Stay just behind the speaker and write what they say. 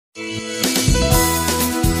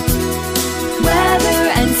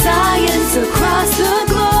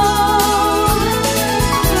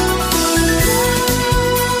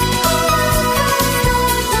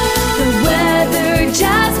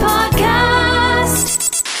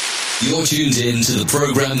You're tuned in to the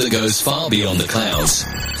program that goes far beyond the clouds.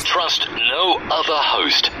 Trust no other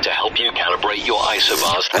host to help you calibrate your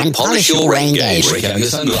isobars and polish your rain gauge. Break out your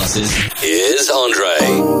sunglasses. Here's Andre.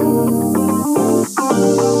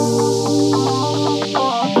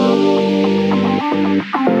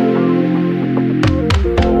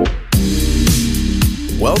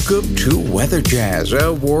 Welcome to Weather Jazz,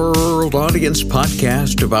 a world audience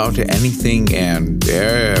podcast about anything and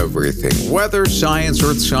everything. Weather, science,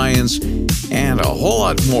 earth science, and a whole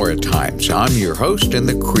lot more at times. I'm your host and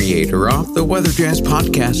the creator of the Weather Jazz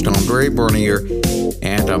podcast, Andre Bernier,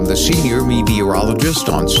 and I'm the senior meteorologist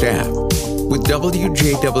on staff with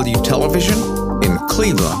WJW Television in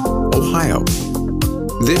Cleveland, Ohio.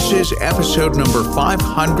 This is episode number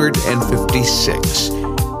 556.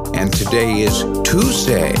 And today is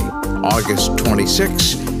Tuesday, August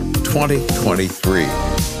 26, 2023.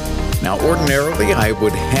 Now, ordinarily, I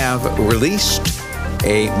would have released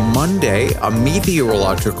a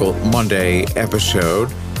meteorological Monday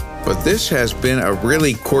episode, but this has been a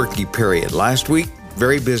really quirky period. Last week,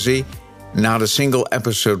 very busy, not a single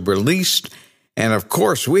episode released. And of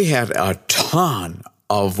course, we had a ton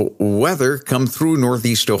of weather come through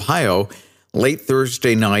Northeast Ohio late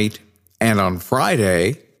Thursday night and on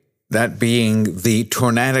Friday. That being the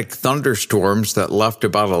tornadic thunderstorms that left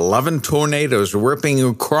about 11 tornadoes ripping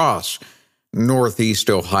across Northeast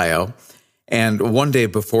Ohio. And one day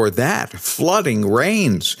before that, flooding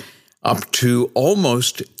rains up to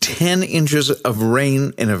almost 10 inches of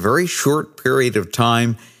rain in a very short period of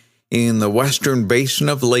time in the western basin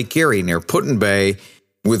of Lake Erie near Put-in-Bay,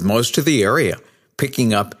 with most of the area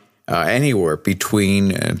picking up anywhere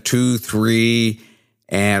between 2, 3,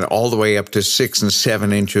 and all the way up to 6 and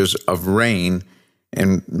 7 inches of rain,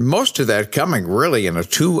 and most of that coming really in a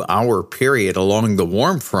 2-hour period along the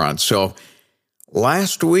warm front. So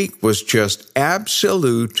last week was just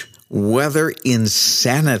absolute weather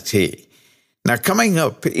insanity. Now, coming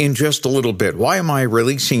up in just a little bit, why am I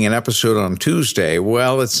releasing an episode on Tuesday?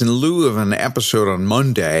 Well, it's in lieu of an episode on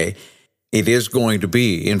Monday. It is going to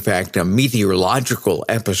be, in fact, a meteorological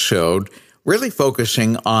episode, really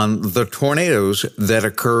focusing on the tornadoes that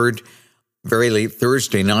occurred very late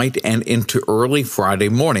Thursday night and into early Friday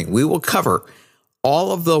morning. We will cover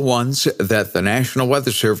all of the ones that the National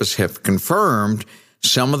Weather Service have confirmed,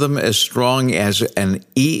 some of them as strong as an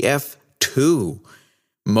EF2,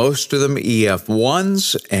 most of them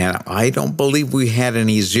EF1s, and I don't believe we had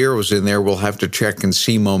any zeros in there. We'll have to check and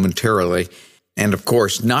see momentarily. And of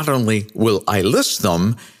course, not only will I list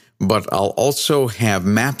them, but I'll also have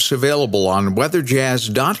maps available on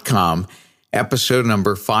weatherjazz.com, episode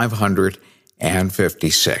number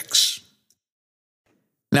 556.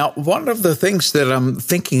 Now, one of the things that I'm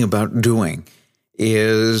thinking about doing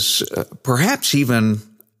is perhaps even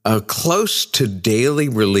a close to daily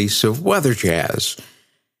release of Weather Jazz,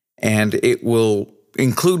 and it will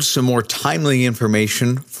include some more timely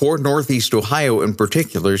information for Northeast Ohio in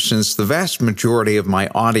particular, since the vast majority of my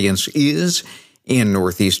audience is in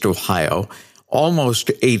Northeast Ohio, almost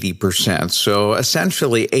 80%. So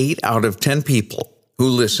essentially 8 out of 10 people who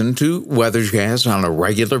listen to Weather Jazz on a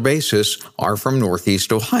regular basis are from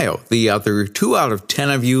Northeast Ohio. The other 2 out of 10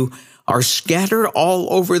 of you are scattered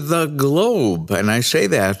all over the globe. And I say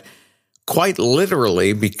that quite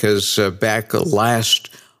literally because back last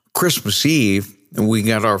Christmas Eve, we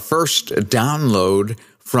got our first download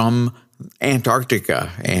from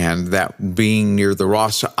Antarctica, and that being near the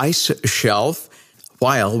Ross Ice Shelf,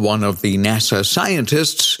 while one of the NASA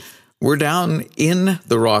scientists were down in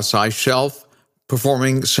the Ross Ice Shelf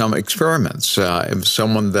performing some experiments.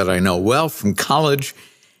 Someone that I know well from college,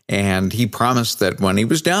 and he promised that when he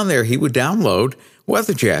was down there, he would download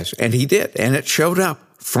Weather Jazz, and he did, and it showed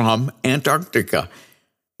up from Antarctica.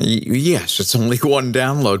 Yes, it's only one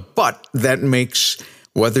download, but that makes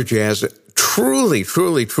Weather Jazz truly,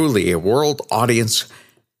 truly, truly a world audience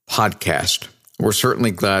podcast. We're certainly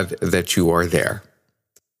glad that you are there.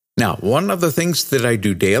 Now, one of the things that I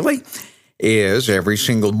do daily is every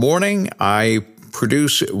single morning I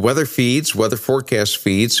produce weather forecast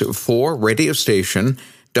feeds for radio station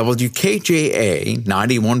WKJA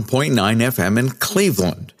 91.9 FM in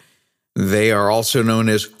Cleveland. They are also known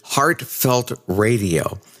as Heartfelt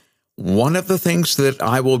Radio. One of the things that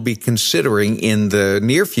I will be considering in the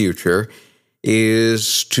near future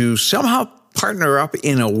is to somehow partner up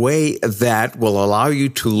in a way that will allow you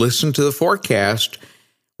to listen to the forecast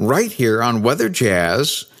right here on Weather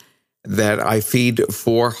Jazz that I feed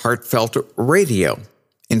for Heartfelt Radio.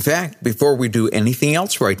 In fact, before we do anything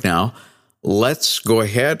else right now, let's go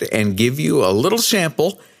ahead and give you a little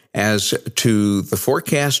sample as to the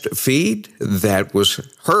forecast feed that was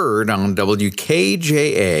heard on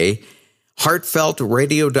WKJA,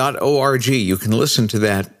 heartfeltradio.org. You can listen to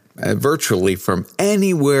that virtually from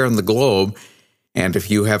anywhere in the globe. And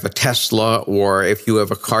if you have a Tesla or if you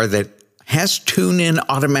have a car that has tune-in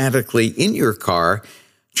automatically in your car,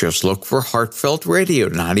 just look for Heartfelt Radio,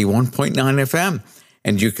 91.9 FM.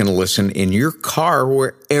 And you can listen in your car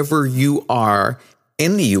wherever you are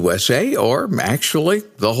in the USA or actually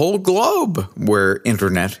the whole globe where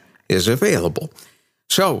internet is available.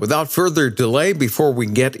 So without further delay, before we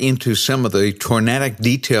get into some of the tornadic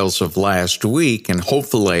details of last week, and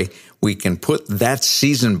hopefully we can put that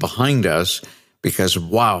season behind us, because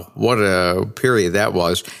wow, what a period that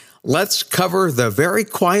was. Let's cover the very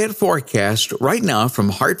quiet forecast right now from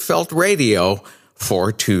Heartfelt Radio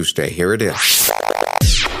for Tuesday. Here it is.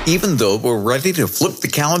 Even though we're ready to flip the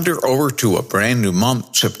calendar over to a brand new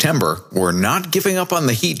month, September, we're not giving up on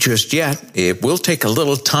the heat just yet. It will take a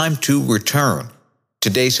little time to return.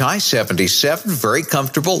 Today's high 77, very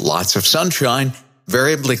comfortable, lots of sunshine,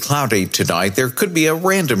 variably cloudy tonight. There could be a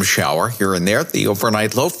random shower here and there. The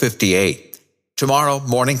overnight low 58. Tomorrow,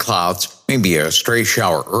 morning clouds, maybe a stray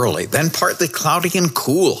shower early, then partly cloudy and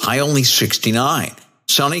cool, high only 69.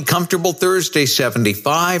 Sunny, comfortable Thursday,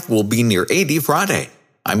 75, will be near 80 Friday.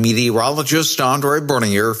 I'm meteorologist Andre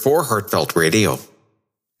Bernier for Heartfelt Radio.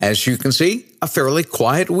 As you can see, a fairly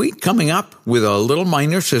quiet week coming up with a little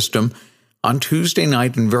minor system on Tuesday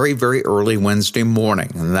night and very, very early Wednesday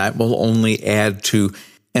morning. And that will only add to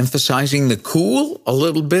emphasizing the cool a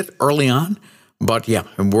little bit early on. But yeah,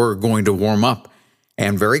 we're going to warm up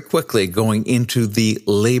and very quickly going into the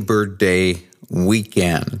Labor Day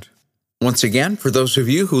weekend. Once again, for those of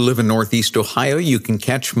you who live in Northeast Ohio, you can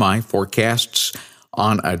catch my forecasts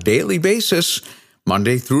on a daily basis,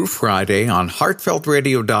 Monday through Friday, on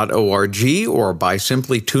heartfeltradio.org or by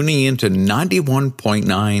simply tuning into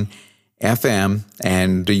 91.9 FM.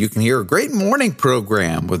 And you can hear a great morning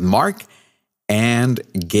program with Mark and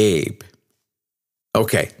Gabe.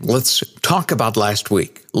 Okay, let's talk about last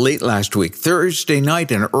week, late last week, Thursday night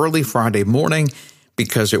and early Friday morning,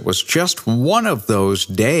 because it was just one of those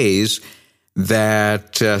days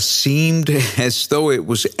that seemed as though it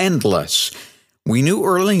was endless. We knew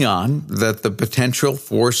early on that the potential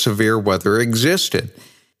for severe weather existed,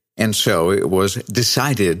 and so it was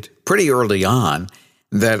decided pretty early on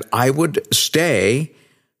that I would stay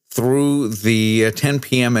through the 10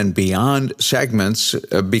 p.m. and beyond segments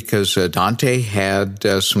because Dante had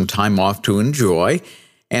some time off to enjoy,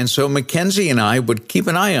 and so Mackenzie and I would keep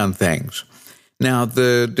an eye on things. Now,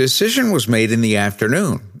 the decision was made in the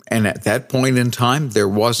afternoon, and at that point in time, there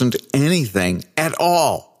wasn't anything at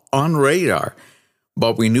all on radar,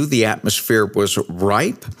 but we knew the atmosphere was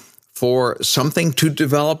ripe for something to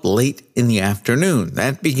develop late in the afternoon.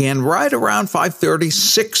 That began right around 5:30,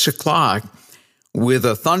 6 o'clock, with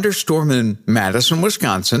a thunderstorm in Madison,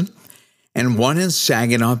 Wisconsin, and one in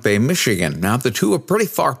Saginaw Bay, Michigan. Now, the two are pretty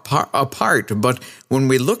far apart, but when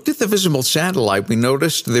we looked at the visible satellite, we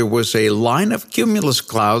noticed there was a line of cumulus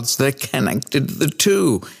clouds that connected the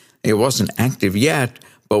two. It wasn't active yet,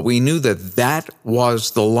 but we knew that that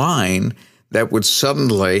was the line that would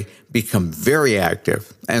suddenly become very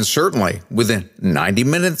active. And certainly, within 90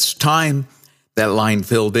 minutes' time, that line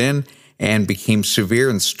filled in and became severe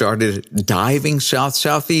and started diving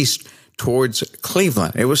south-southeast towards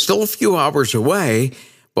Cleveland. It was still a few hours away,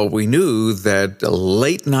 but we knew that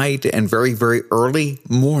late night and very, very early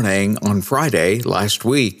morning on Friday last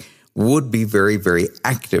week would be very, very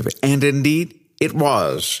active. And indeed, it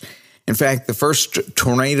was. In fact, the first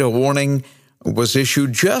tornado warning was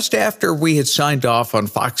issued just after we had signed off on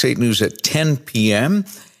Fox 8 News at 10 p.m.,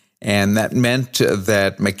 and that meant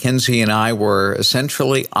that Mackenzie and I were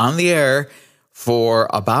essentially on the air for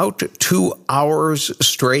about 2 hours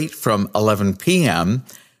straight from 11 p.m.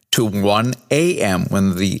 to 1 a.m.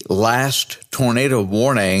 when the last tornado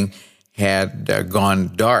warning had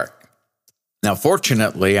gone dark. Now,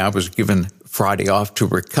 fortunately, I was given Friday off to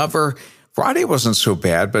recover. Friday wasn't so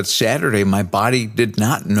bad, but Saturday, my body did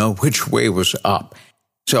not know which way was up.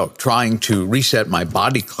 So trying to reset my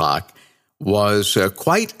body clock was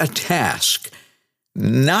quite a task.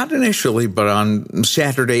 Not initially, but on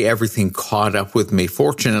Saturday, everything caught up with me.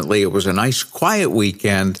 Fortunately, it was a nice, quiet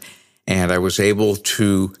weekend, and I was able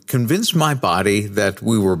to convince my body that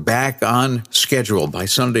we were back on schedule by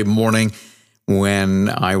Sunday morning when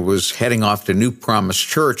I was heading off to New Promise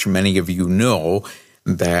Church. Many of you know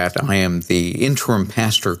that I am the interim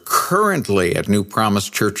pastor currently at New Promise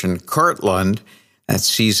Church in Kirtland. That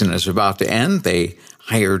season is about to end. They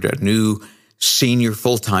hired a new senior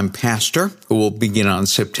full-time pastor who will begin on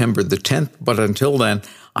September the 10th. But until then,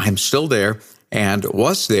 I'm still there and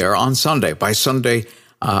was there on Sunday. By Sunday,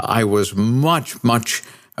 I was much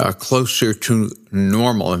closer to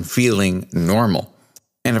normal and feeling normal.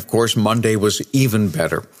 And of course, Monday was even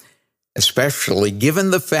better, especially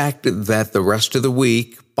given the fact that the rest of the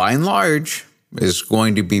week, by and large, is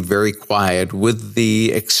going to be very quiet, with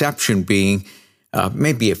the exception being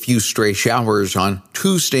maybe a few stray showers on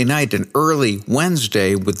Tuesday night and early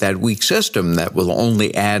Wednesday with that weak system that will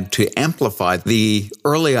only add to amplify the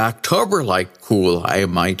early October-like cool, I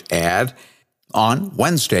might add, on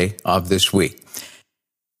Wednesday of this week.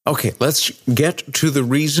 Okay, let's get to the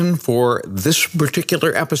reason for this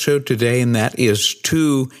particular episode today, and that is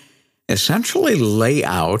to essentially lay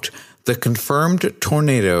out the confirmed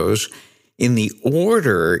tornadoes in the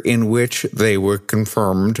order in which they were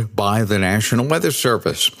confirmed by the National Weather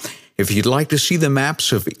Service. If you'd like to see the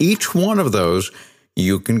maps of each one of those,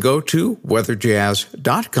 you can go to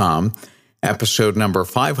weatherjazz.com, episode number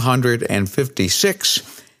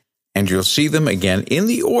 556, and you'll see them again in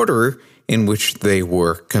the order in which they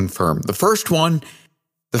were confirmed. The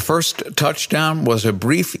first touchdown was a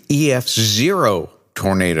brief EF0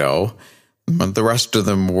 tornado. The rest of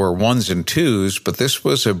them were ones and twos, but this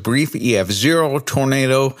was a brief EF0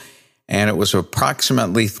 tornado, and it was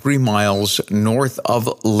approximately 3 miles north of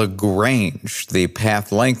LaGrange. The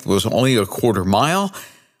path length was only a quarter mile,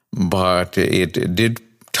 but it did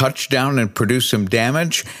touch down and produce some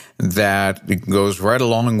damage that goes right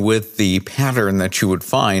along with the pattern that you would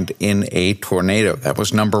find in a tornado. That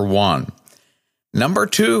was number one. Number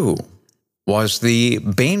two was the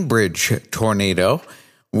Bainbridge tornado,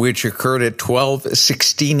 which occurred at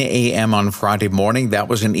 12:16 a.m. on Friday morning. That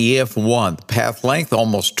was an EF1. The path length,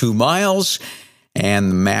 almost 2 miles, and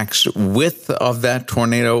the max width of that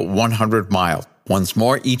tornado, 100 miles. Once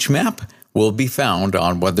more, each map will be found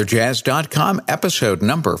on weatherjazz.com, episode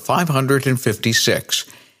number 556.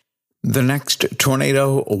 The next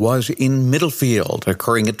tornado was in Middlefield,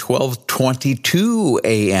 occurring at 12:22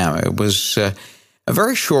 a.m. It was a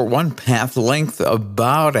very short one, path length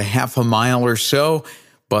about a half a mile or so,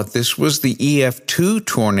 but this was the EF2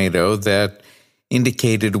 tornado that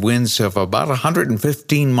indicated winds of about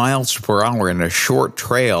 115 miles per hour in a short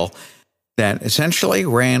trail that essentially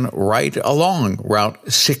ran right along Route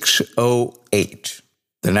 608.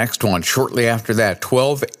 The next one, shortly after that,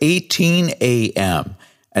 12:18 a.m.,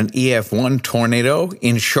 an EF1 tornado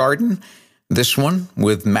in Chardon. This one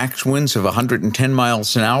with max winds of 110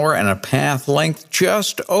 miles an hour and a path length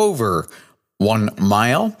just over 1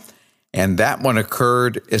 mile. And that one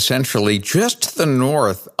occurred essentially just to the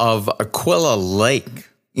north of Aquila Lake.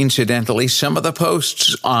 Incidentally, some of the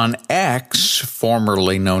posts on X,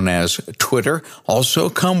 formerly known as Twitter, also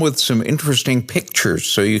come with some interesting pictures,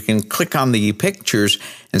 so you can click on the pictures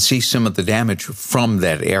and see some of the damage from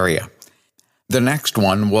that area. The next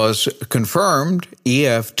one was confirmed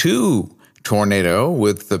EF2 tornado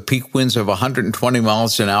with the peak winds of 120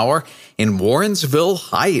 miles an hour in Warrensville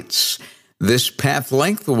Heights. This path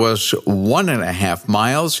length was 1.5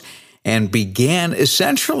 miles and began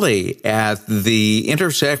essentially at the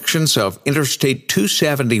intersections of Interstate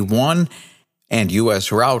 271 and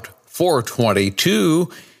U.S. Route 422,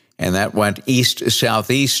 and that went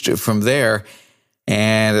east-southeast from there,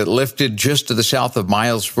 and it lifted just to the south of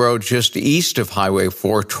Miles Road, just east of Highway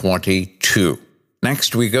 422.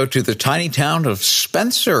 Next, we go to the tiny town of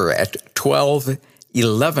Spencer at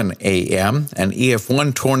 12:11 a.m., an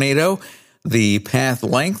EF1 tornado. The path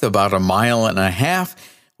length about 1.5 miles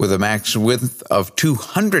with a max width of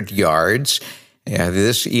 200 yards.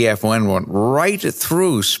 This EF1 went right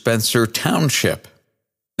through Spencer Township.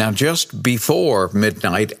 Now, just before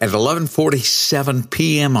midnight at 11:47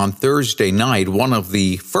 p.m. on Thursday night, one of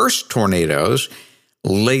the first tornadoes,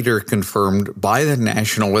 later confirmed by the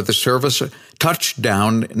National Weather Service, touched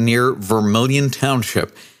down near Vermilion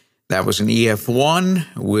Township. That was an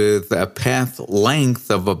EF1 with a path length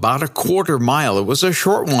of about a quarter mile. It was a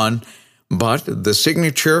short one, but the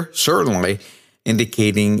signature certainly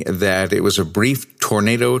indicating that it was a brief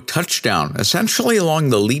tornado touchdown, essentially along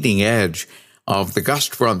the leading edge of the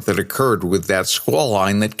gust front that occurred with that squall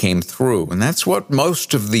line that came through. And that's what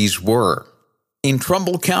most of these were. In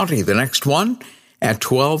Trumbull County, the next one, at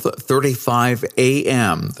 12:35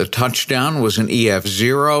 a.m., the touchdown was an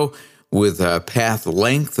EF0 with a path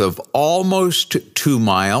length of almost 2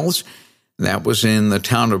 miles. That was in the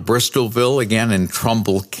town of Bristolville, again in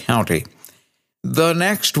Trumbull County. The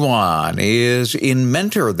next one is in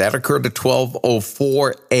Mentor. That occurred at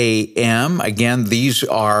 12:04 a.m. Again, these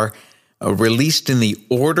are released in the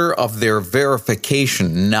order of their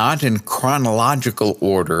verification, not in chronological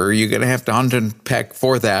order. You're going to have to hunt and peck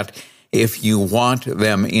for that if you want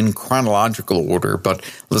them in chronological order. But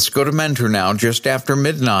let's go to Mentor now. Just after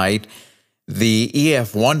midnight, the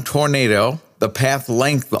EF1 tornado, the path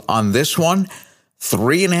length on this one,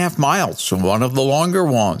 3.5 miles, one of the longer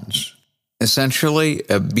ones. Essentially,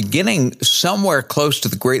 beginning somewhere close to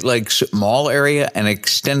the Great Lakes Mall area and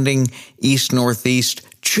extending east-northeast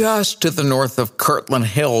just to the north of Kirtland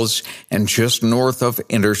Hills and just north of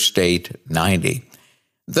Interstate 90.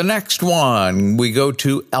 The next one, we go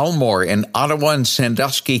to Elmore in Ottawa and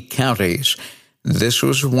Sandusky counties. This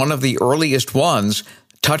was one of the earliest ones,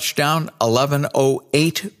 touchdown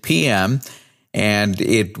 11:08 p.m., and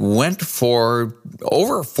it went for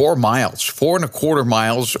over 4 miles, 4.25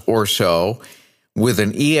 miles or so, with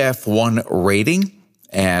an EF1 rating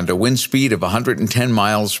and a wind speed of 110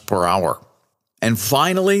 miles per hour. And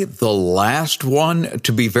finally, the last one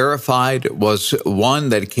to be verified was one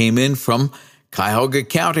that came in from Cuyahoga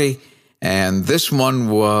County, and this one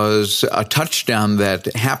was a touchdown that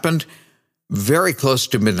happened very close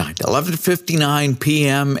to midnight, 11:59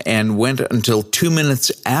 p.m., and went until 2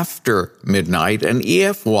 minutes after midnight, an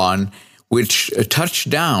EF1, which touched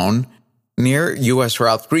down near U.S.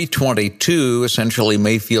 Route 322, essentially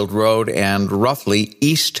Mayfield Road, and roughly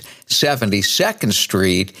East 72nd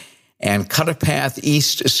Street, and cut a path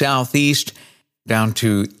east-southeast down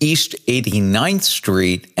to East 89th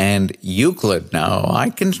Street and Euclid. Now, I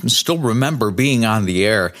can still remember being on the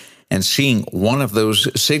air and seeing one of those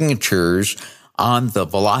signatures on the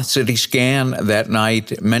velocity scan that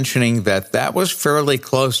night, mentioning that that was fairly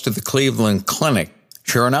close to the Cleveland Clinic.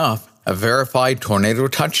 Sure enough, a verified tornado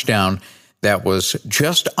touchdown that was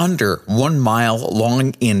just under 1 mile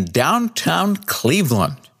long in downtown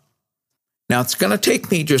Cleveland. Now, it's going to take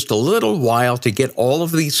me just a little while to get all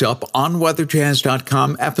of these up on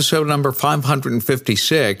weatherjazz.com, episode number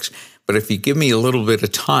 556. But if you give me a little bit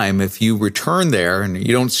of time, if you return there and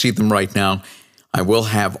you don't see them right now, I will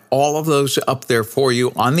have all of those up there for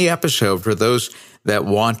you on the episode for those that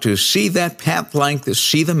want to see that path length,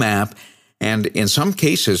 see the map, and in some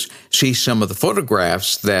cases, see some of the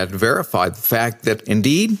photographs that verify the fact that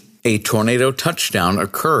indeed a tornado touchdown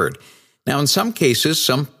occurred. Now, in some cases,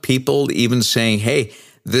 some people even saying, hey,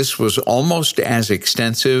 this was almost as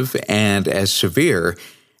extensive and as severe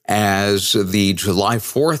as the July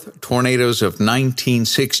 4th tornadoes of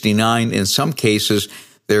 1969. In some cases,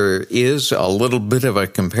 there is a little bit of a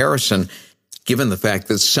comparison, given the fact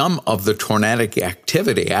that some of the tornadic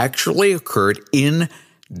activity actually occurred in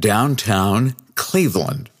downtown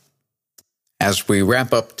Cleveland. As we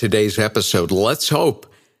wrap up today's episode, let's hope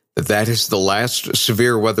that is the last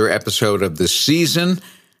severe weather episode of the season.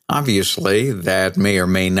 Obviously, that may or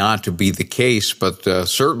may not be the case, but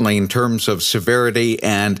certainly in terms of severity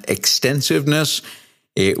and extensiveness,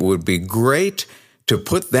 it would be great to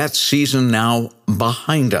put that season now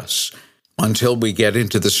behind us until we get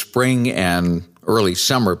into the spring and early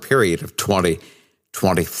summer period of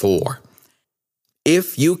 2024.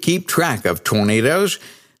 If you keep track of tornadoes,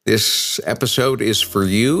 this episode is for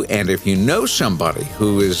you, and if you know somebody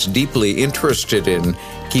who is deeply interested in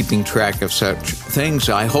keeping track of such things,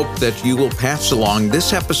 I hope that you will pass along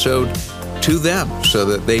this episode to them so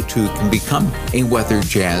that they too can become a Weather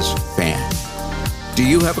Jazz fan. Do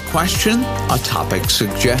you have a question, a topic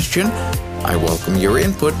suggestion? I welcome your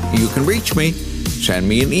input. You can reach me. Send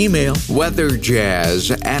me an email,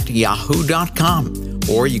 weatherjazz@yahoo.com,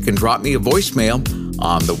 or you can drop me a voicemail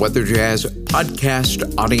on the Weather Jazz Podcast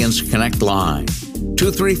Audience Connect line,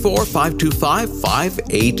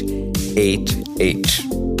 234-525-5888.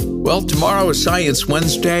 Well, tomorrow is Science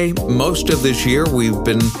Wednesday. Most of this year, we've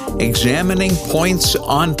been examining points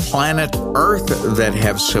on planet Earth that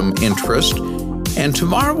have some interest. And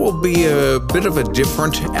tomorrow will be a bit of a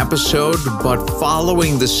different episode, but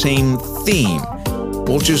following the same theme.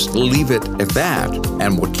 We'll just leave it at that,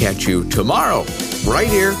 and we'll catch you tomorrow, right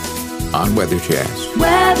here on Weather Jazz.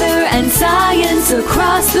 Weather and science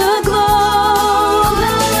across the globe.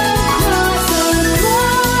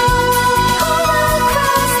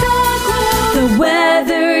 The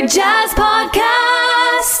Weather Jazz